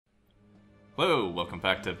Hello, welcome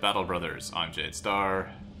back to Battle Brothers. I'm Jade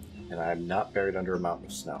Star. And I'm not buried under a mountain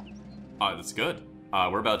of snow. That's good.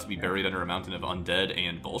 We're about to be buried under a mountain of undead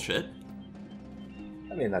and bullshit.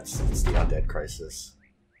 I mean, it's the undead crisis.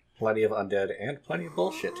 Plenty of undead and plenty of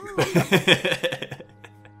bullshit.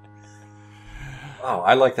 Oh,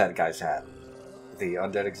 I like that guy's hat. The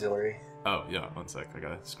undead auxiliary. Oh, yeah, one sec. I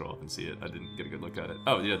gotta scroll up and see it. I didn't get a good look at it.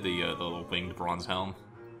 Oh, yeah, the little winged bronze helm.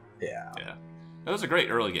 Yeah. Yeah. Those are great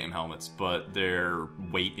early game helmets, but they're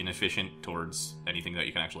weight inefficient towards anything that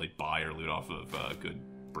you can actually buy or loot off of good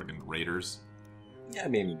brigand raiders. Yeah, I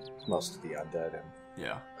mean, most of the undead and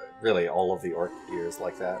Yeah. really all of the orc gear is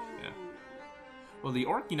like that. Yeah. Well, the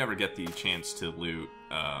orc you never get the chance to loot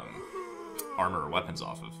armor or weapons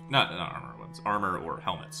off of. Not armor or weapons. Armor or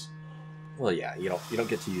helmets. Well, yeah, you don't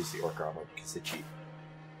get to use the orc armor because they cheat.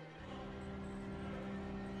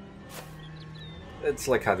 It's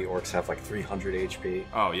like how the orcs have like 300 HP.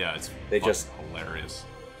 Oh yeah, it's just hilarious.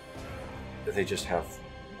 They just have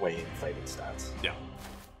way inflated stats. Yeah.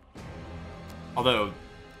 Although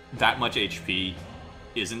that much HP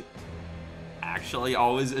isn't actually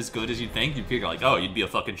always as good as you'd think. You'd figure like, oh, you'd be a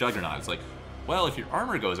fucking juggernaut. It's like, well, if your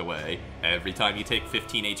armor goes away, every time you take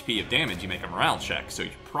 15 HP of damage, you make a morale check. So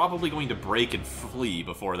you're probably going to break and flee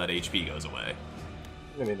before that HP goes away.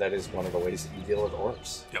 I mean, that is one of the ways that you deal with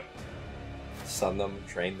orcs. Yep. Stun them,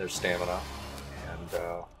 drain their stamina, and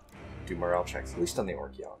do morale checks, at least on the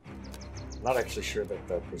orc young. I'm not actually sure that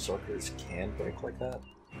the berserkers can break like that.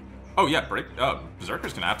 Oh yeah,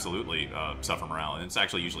 berserkers can absolutely suffer morale, and it's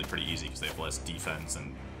actually usually pretty easy because they have less defense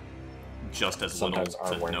and just as Sometimes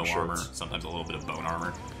little to no armor, sometimes a little bit of bone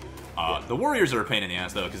armor. The warriors are a pain in the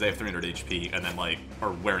ass though, because they have 300 HP and then like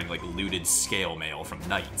are wearing like looted scale mail from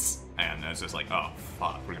knights, and it's just like, oh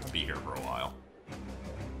fuck, we're gonna be here for a while.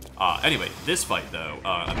 Anyway, this fight though,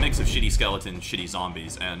 a mix of shitty skeletons, shitty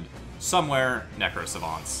zombies, and somewhere necro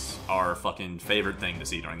savants, our fucking favorite thing to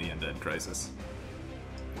see during the undead crisis.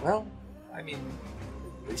 Well, I mean,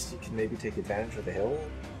 at least you can maybe take advantage of the hill.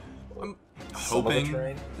 I'm some hoping. of the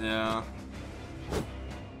terrain. Yeah.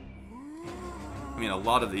 I mean, a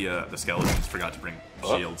lot of the skeletons forgot to bring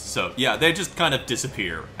shields, so yeah, they just kind of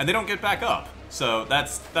disappear, and they don't get back up. So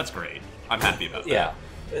that's great. I'm happy about that. Yeah,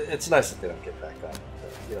 it's nice that they don't get back up.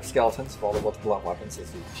 You know, skeletons vulnerable to blunt weapons,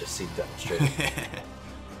 as you just see demonstrated.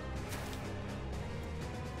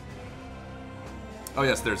 Oh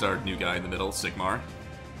yes, there's our new guy in the middle, Sigmar.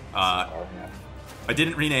 Yeah. I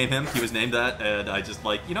didn't rename him. He was named that, and I just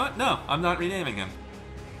like, you know what? No, I'm not renaming him.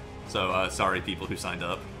 So sorry, people who signed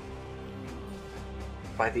up.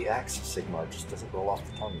 By the axe, Sigmar just doesn't roll off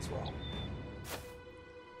the tongue as well.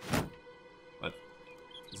 But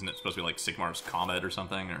isn't it supposed to be like Sigmar's Comet or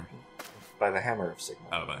something, or? By the hammer of Sigmar.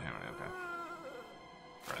 Oh, by the hammer. Okay.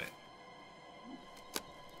 Right.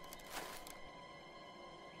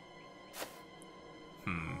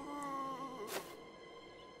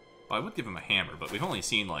 Well, I would give him a hammer, but we've only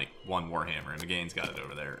seen, like, one Warhammer, and McGain's got it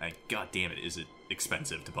over there. And god damn it, is it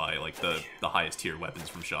expensive to buy, like, the highest tier weapons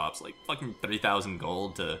from shops. Like, fucking 3,000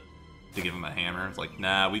 gold to give him a hammer. It's like,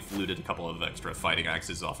 nah, we've looted a couple of extra fighting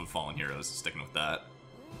axes off of Fallen Heroes, sticking with that.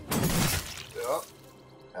 Yep.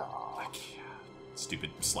 Like, stupid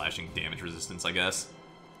slashing damage resistance, I guess.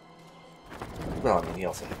 Well, I mean, he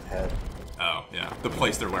also hit the head. Oh, yeah. The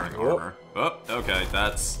place they're wearing armor. Oh, okay,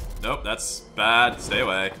 nope, that's bad. Stay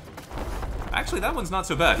away. Actually, that one's not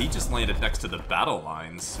so bad. He just landed next to the battle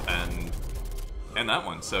lines, and that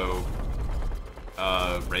one, so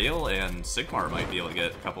Rail and Sigmar might be able to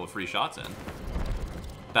get a couple of free shots in.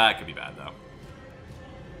 That could be bad, though.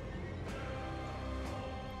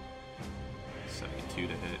 72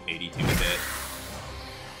 to hit, 82 to hit.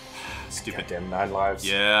 Stupid. Goddamn 9 lives.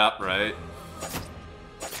 Yeah, right.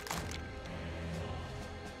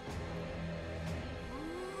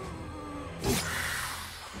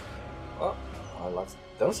 Oh,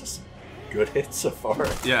 those are some good hits so far.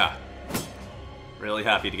 Yeah. Really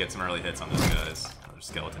happy to get some early hits on those guys. Another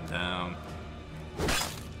skeleton down.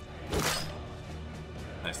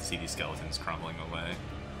 Nice to see these skeletons crumbling away.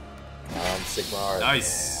 Sigmar.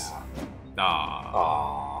 Nice. Yeah.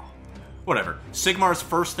 Ah. Whatever. Sigmar's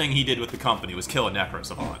first thing he did with the company was kill a necro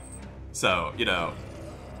savant. So, you know,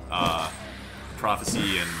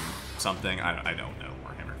 prophecy and something. I don't know.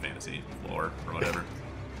 Warhammer Fantasy lore or whatever.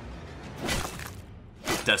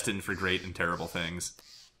 Destined for great and terrible things.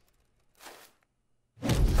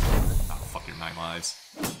 Oh, fuck your 9 lives.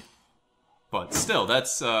 But still,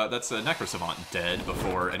 that's a necro savant dead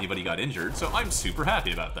before anybody got injured, so I'm super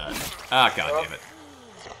happy about that. Ah, god damn it.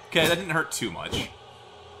 Okay, that didn't hurt too much.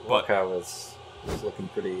 But Waka was looking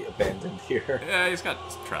pretty abandoned here. Yeah, he's got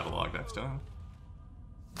Travelog next to him.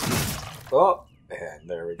 Oh, and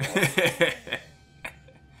there we go.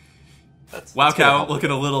 That's Wow Cow looking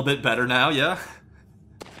a little bit better now, yeah?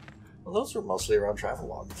 Well, those were mostly around travel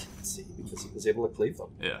logs, you can see, because he was able to cleave them.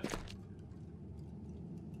 Yeah.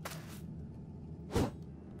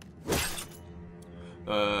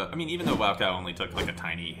 I mean, even though Wow Cow only took like a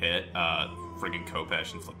tiny hit, friggin'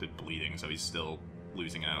 Kopesh inflicted bleeding, so he's still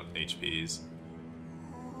losing out HPs.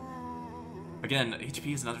 Again,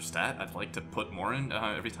 HP is another stat I'd like to put more in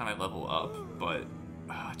every time I level up, but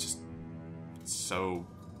just so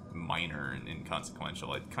minor and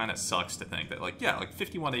inconsequential. It kind of sucks to think that, like, yeah, like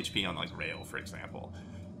 51 HP on, like, Rail, for example.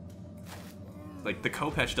 Like, the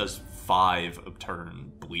Kopesh does 5 a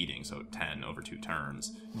turn bleeding, so 10 over 2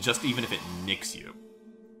 turns, just even if it nicks you.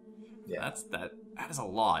 Yeah. That is a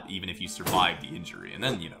lot, even if you survive the injury. And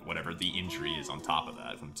then, you know, whatever the injury is on top of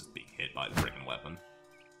that from just being hit by the friggin' weapon.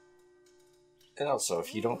 And also,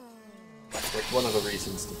 if you don't... Like, one of the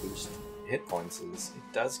reasons to boost hit points is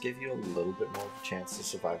it does give you a little bit more of a chance to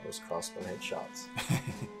survive those crossbow headshots.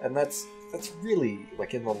 And that's really,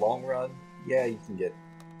 like, in the long run, yeah, you can get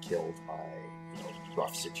killed by, you know,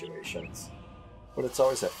 rough situations. But it's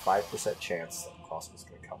always that 5% chance that the crossbow's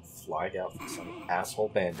going to come flying out from some asshole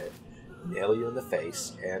bandit, nail you in the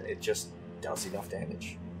face, and it just does enough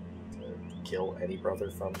damage to kill any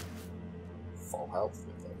brother from full health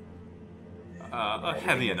with it. A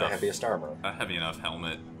heavy enough, the heaviest armor. A heavy enough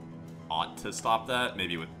helmet ought to stop that.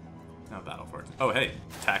 Maybe with no battle for it. Oh hey,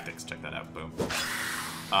 tactics. Check that out. Boom.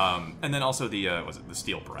 And then also the was it the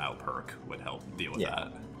Steel Brow perk would help deal with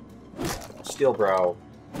that. Steel Brow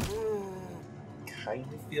kind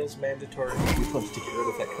of feels mandatory if you want to get rid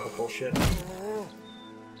of that kind of bullshit.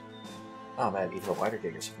 Oh man, even the wider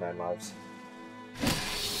gingers have 9 lives.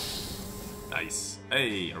 Nice.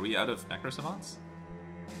 Hey, are we out of Necro Savants?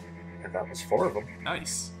 And that was 4 of them.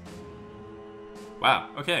 Nice. Wow,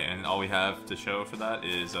 okay, and all we have to show for that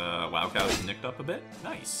is Wow Cow's nicked up a bit.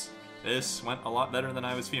 Nice. This went a lot better than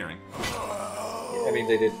I was fearing. Yeah, I mean,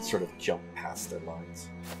 they did sort of jump past their lines.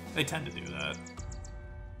 They tend to do that.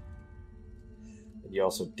 And you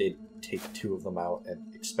also did take 2 of them out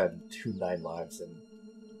and expend 2 9 lives in,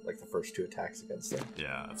 like, the first 2 attacks against them.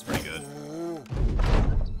 Yeah, that's pretty good.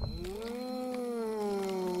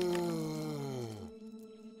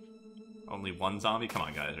 Only 1 zombie? Come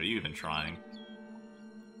on, guys, are you even trying?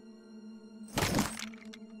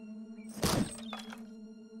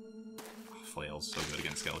 Flail's so good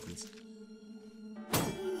against skeletons.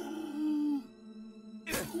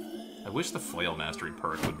 I wish the Flail Mastery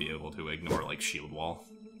perk would be able to ignore, like, Shield Wall.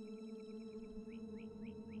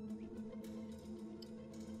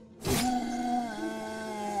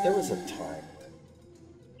 There was a time when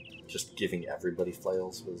just giving everybody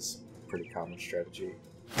flails was a pretty common strategy.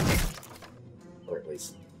 Or at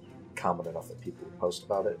least common enough that people would post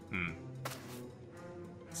about it.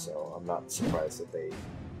 So I'm not surprised that they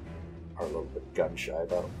are a little bit gun-shy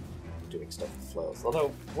about doing stuff with flails.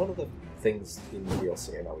 Although, one of the things in the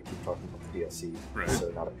DLC, I know we keep talking about the DLC, right, so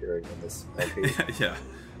not appearing in this LP. Yeah.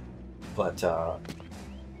 But,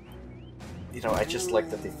 you know, I just like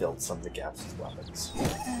that they filled some of the gaps with weapons.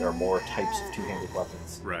 There are more types of two-handed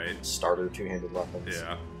weapons. Right. Starter two-handed weapons.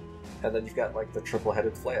 Yeah. And then you've got, like, the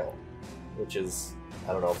triple-headed flail, which is,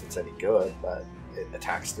 I don't know if it's any good, but it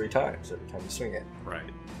attacks 3 times every time you swing it. Right.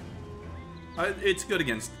 It's good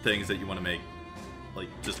against things that you want to make, like,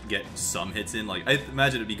 just get some hits in. Like, I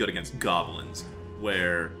imagine it'd be good against goblins,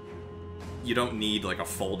 where you don't need, like, a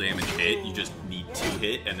full damage hit, you just need 2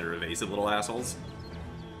 hit, and they're evasive little assholes.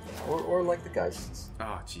 Or like the geists.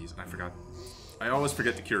 Oh, jeez, I forgot. I always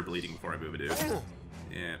forget to cure bleeding before I move a dude.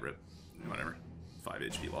 Yeah, rip. Whatever. 5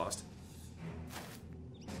 HP lost.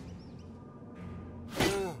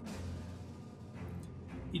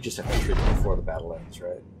 You just have to treat it before the battle ends,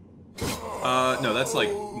 right? No, that's like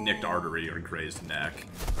nicked artery or grazed neck.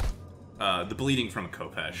 The bleeding from a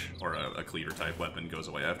Kopesh or a cleaver type weapon goes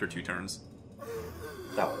away after 2 turns.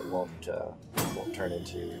 No, it won't turn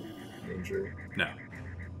into injury. No.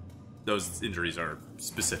 Those injuries are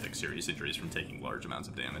specific serious injuries from taking large amounts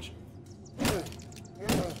of damage.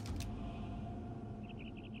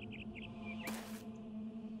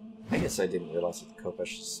 I guess I didn't realize that the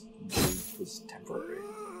Kopesh's bleed was temporary.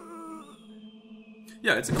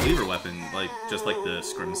 Yeah, it's a cleaver weapon, like just like the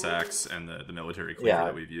scrim sacks and the military cleaver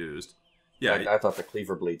that we've used. Yeah, I thought the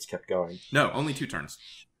cleaver bleeds kept going. No, only 2 turns.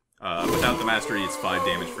 Without the mastery, it's 5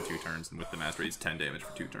 damage for 2 turns, and with the mastery, it's 10 damage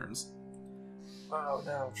for 2 turns. Oh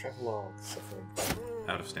no, Travelog suffering.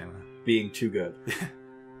 Out of stamina. Being too good.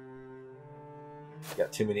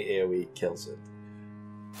 Got too many AoE, kills it.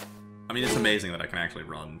 I mean, it's amazing that I can actually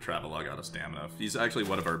run Travelog out of stamina. He's actually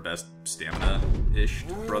one of our best stamina-ish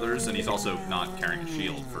brothers, and he's also not carrying a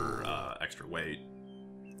shield for extra weight.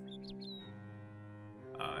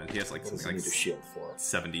 And he has like something like need a shield for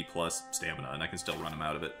 70 plus stamina, and I can still run him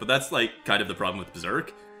out of it. But that's like kind of the problem with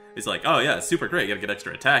Berserk. It's like, oh yeah, it's super great, you gotta get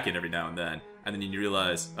extra attack in every now and then you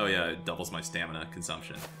realize, oh yeah, it doubles my stamina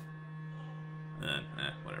consumption. And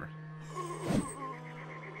then, whatever.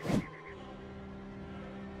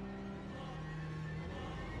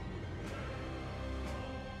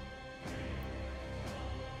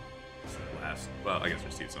 Well, I guess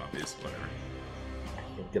there's 2 zombies, whatever.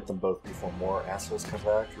 You'll get them both before more assholes come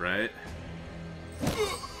back. Right?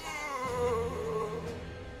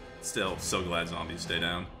 Still, so glad zombies stay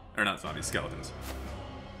down. Or not zombies, skeletons.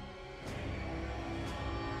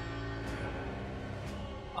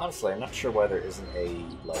 Honestly, I'm not sure why there isn't a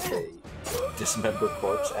dismember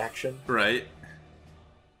corpse action. Right.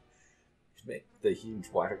 Make the huge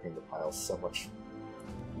Water Kingdom pile so much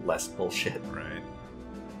less bullshit. Right.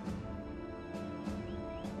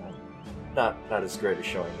 Not as great as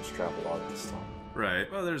showing this Travelog this time. Right.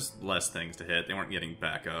 Well, there's less things to hit. They weren't getting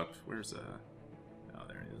back up. Where's oh,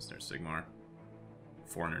 there he is. There's Sigmar.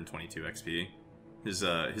 422 XP.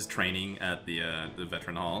 His training at the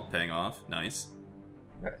Veteran Hall paying off. Nice.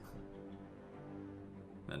 Right.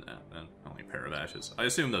 And only a pair of ashes. I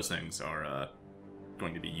assume those things are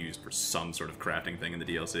going to be used for some sort of crafting thing in the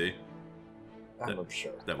DLC. I'm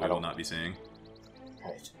sure. That we will not be seeing.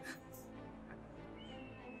 Right.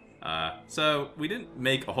 So, we didn't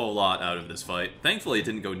make a whole lot out of this fight. Thankfully, it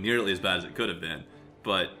didn't go nearly as bad as it could have been,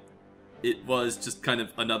 but it was just kind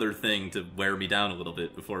of another thing to wear me down a little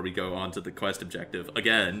bit before we go on to the quest objective.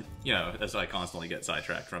 Again, you know, as I constantly get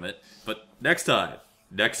sidetracked from it. But next time,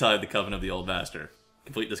 the Coven of the Old Master.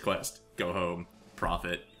 Complete this quest, go home,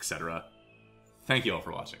 profit, etc. Thank you all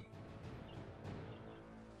for watching.